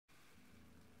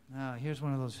Now, here's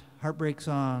one of those heartbreak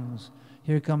songs,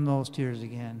 Here Come Those Tears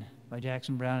Again, by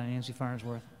Jackson Browne and Nancy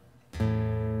Farnsworth. So,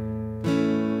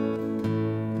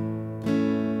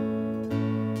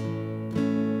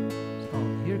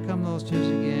 Here Come Those Tears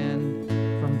Again,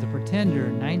 from The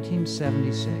Pretender,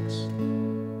 1976.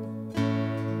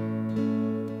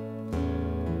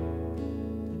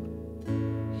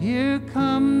 Here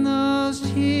come those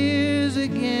tears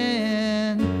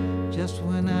again, just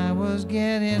when I was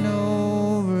getting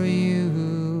over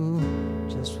you,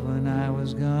 just when I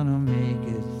was gonna make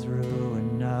it through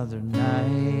another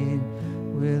night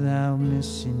without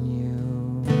missing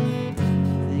you,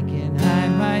 thinking I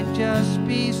might just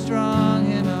be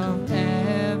strong enough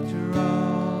after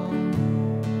all.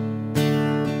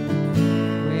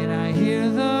 When I hear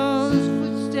those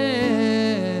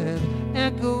footsteps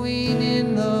echoing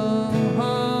in the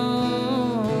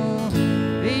hall,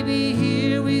 baby,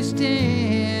 here we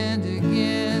stand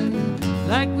again,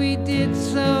 like we did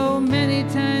so many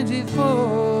times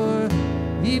before.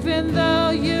 Even though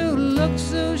you look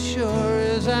so sure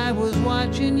as I was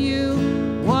watching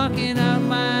you walking out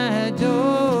my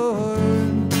door,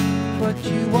 but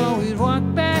you always walk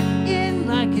back in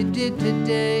like you did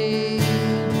today,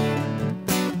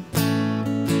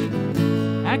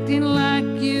 acting like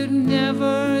you'd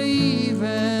never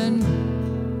even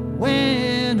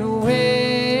went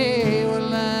away.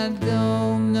 Well, I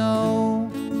don't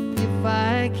know if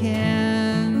I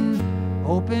can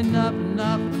open up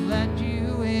enough to let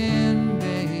you in,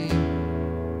 babe.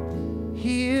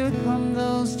 Here come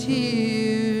those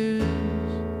tears,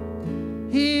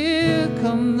 here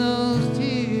come those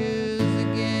tears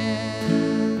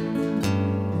again.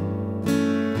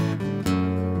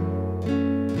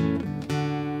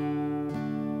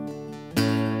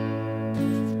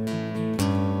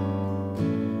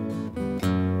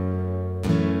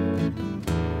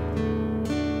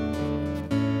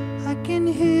 I can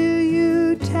hear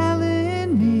you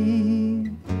telling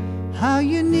me how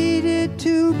you needed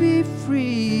to be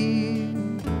free.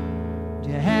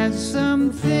 You had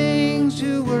some things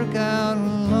to work out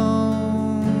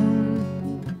alone.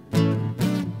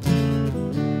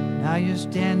 Now you're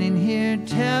standing here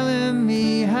telling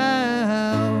me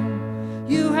how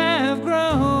you have grown.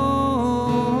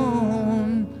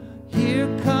 Here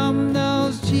come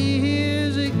those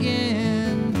tears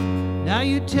again. Now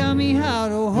you tell me how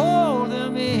to hold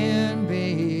them in,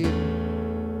 babe.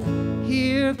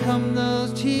 Here come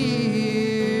those tears,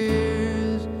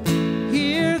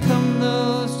 here come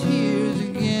those tears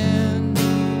again.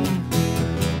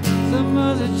 Some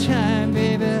other time,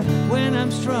 baby, when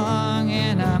I'm strong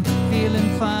and I'm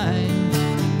feeling fine,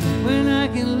 when I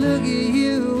can look at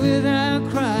you without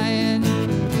crying,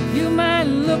 you might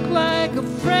look like a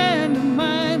friend of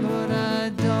mine, but I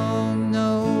don't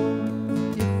know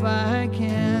if I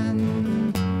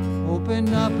can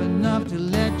open up enough to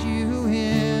let you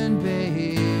in,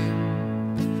 babe.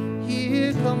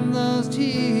 Here come those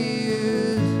tears.